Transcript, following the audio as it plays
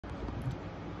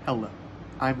Hello,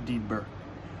 I'm Dean Burke.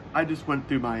 I just went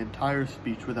through my entire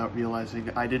speech without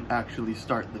realizing I didn't actually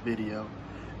start the video,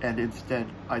 and instead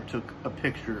I took a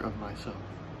picture of myself.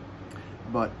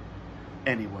 But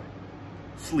anyway,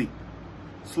 sleep.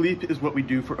 Sleep is what we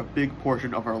do for a big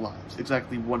portion of our lives,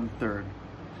 exactly 1/3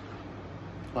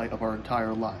 of our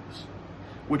entire lives,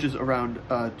 which is around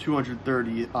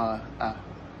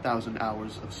 230,000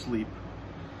 hours of sleep.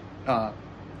 At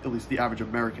least the average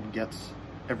American gets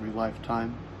every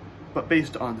lifetime. But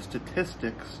based on the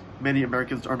statistics, many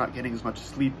Americans are not getting as much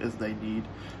sleep as they need,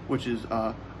 which is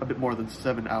a bit more than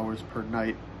 7 hours per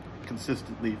night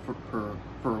consistently for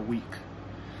a week.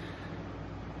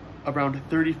 Around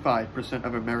 35%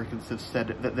 of Americans have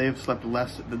said that they have slept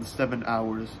less than 7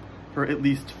 hours for at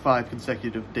least 5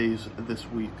 consecutive days this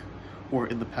week, or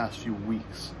in the past few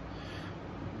weeks.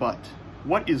 But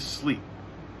what is sleep?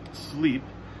 Sleep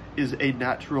is a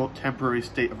natural temporary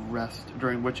state of rest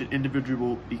during which an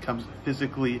individual becomes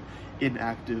physically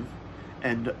inactive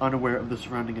and unaware of the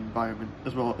surrounding environment,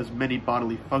 as well as many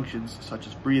bodily functions such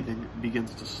as breathing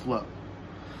begins to slow.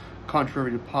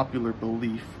 Contrary to popular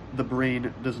belief, the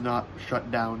brain does not shut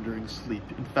down during sleep.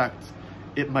 In fact,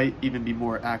 it might even be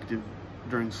more active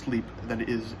during sleep than it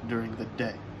is during the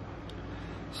day.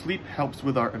 Sleep helps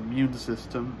with our immune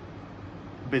system.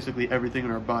 Basically everything in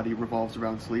our body revolves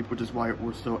around sleep, which is why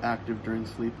we're so active during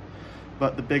sleep.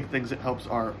 But the big things it helps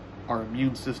are our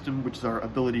immune system, which is our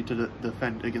ability to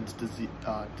defend against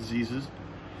diseases.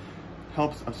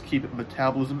 Helps us keep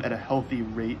metabolism at a healthy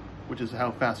rate, which is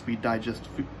how fast we digest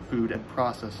food and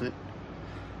process it.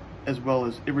 As well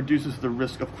as it reduces the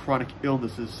risk of chronic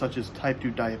illnesses such as type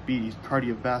 2 diabetes,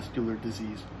 cardiovascular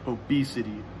disease,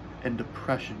 obesity, and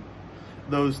depression.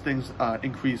 Those things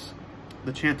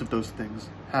the chance of those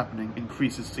things happening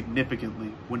increases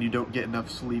significantly when you don't get enough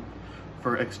sleep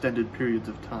for extended periods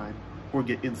of time, or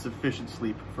get insufficient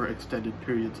sleep for extended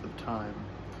periods of time.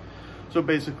 So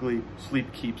basically,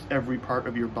 sleep keeps every part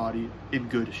of your body in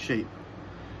good shape.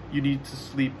 You need to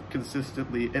sleep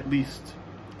consistently at least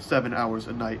 7 hours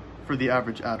a night for the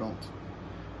average adult.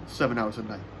 7 hours a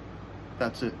night.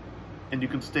 That's it. And you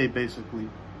can stay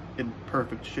basically in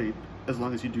perfect shape as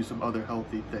long as you do some other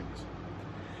healthy things.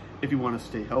 If you want to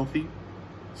stay healthy,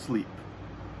 sleep.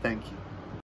 Thank you.